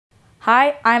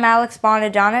Hi, I'm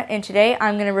Bonadonna, and today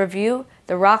I'm going to review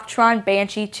the Rocktron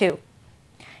Banshee 2.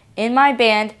 In my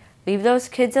band, Leave Those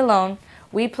Kids Alone,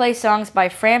 we play songs by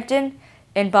Frampton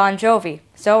and Bon Jovi,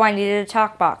 so I needed a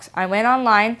talk box. I went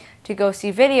online to go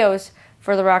see videos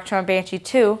for the Rocktron Banshee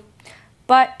 2,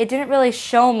 but it didn't really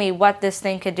show me what this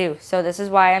thing could do, so this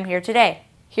is why I'm here today.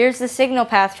 Here's the signal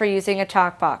path for using a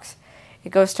talk box.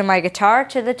 It goes to my guitar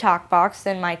to the talk box,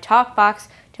 then my talk box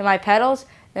to my pedals,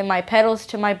 then my pedals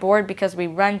to my board because we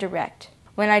run direct.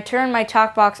 When I turn my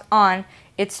talk box on,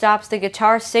 it stops the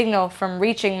guitar signal from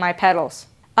reaching my pedals.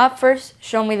 Up first,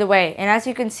 show me the way, and as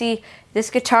you can see, this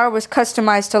guitar was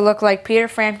customized to look like Peter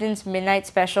Frampton's Midnight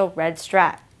Special Red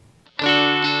Strat.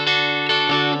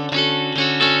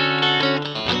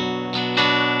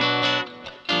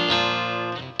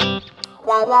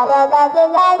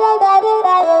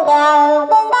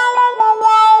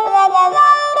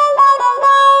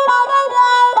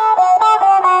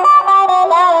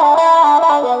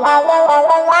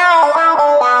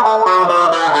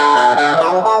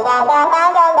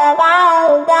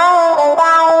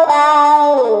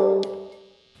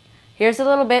 Here's a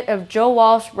little bit of Joe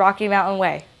Walsh, Rocky Mountain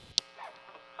Way.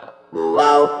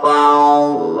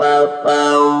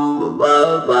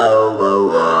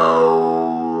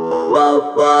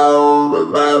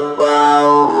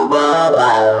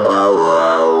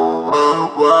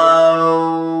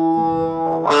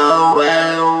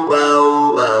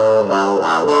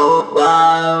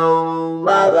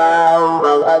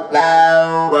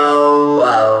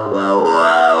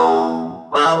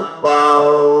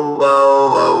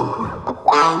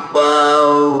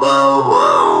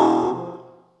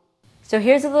 So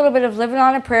here's a little bit of Living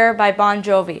on a Prayer by Bon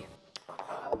Jovi.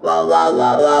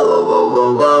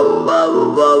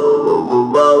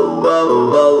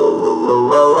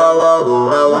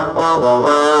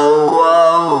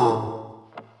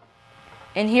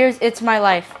 And here's It's My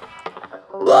Life.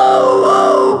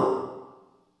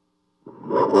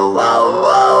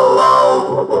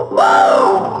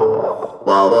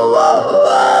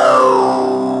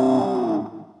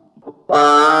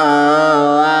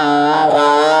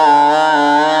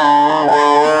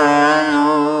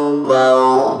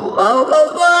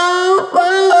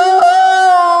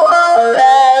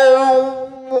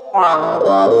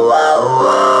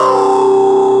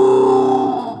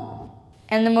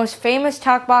 And the most famous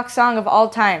talk box song of all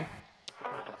time.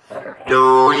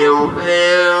 Do you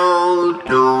feel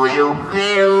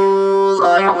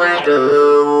like we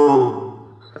do?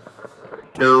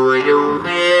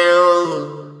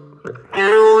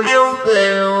 Do you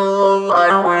feel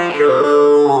like we do?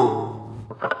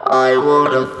 I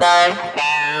wanna thank you.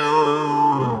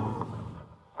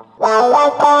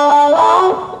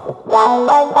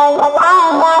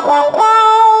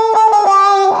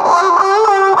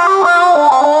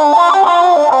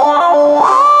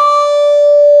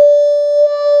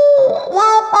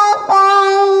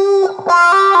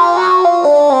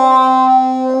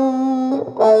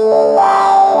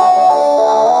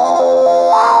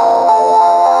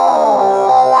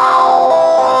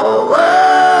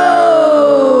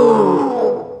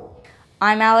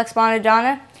 I'm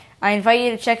Bonadonna. I invite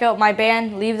you to check out my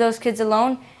band, Leave Those Kids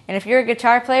Alone, and if you're a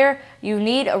guitar player, you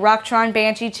need a Rocktron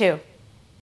Banshee too.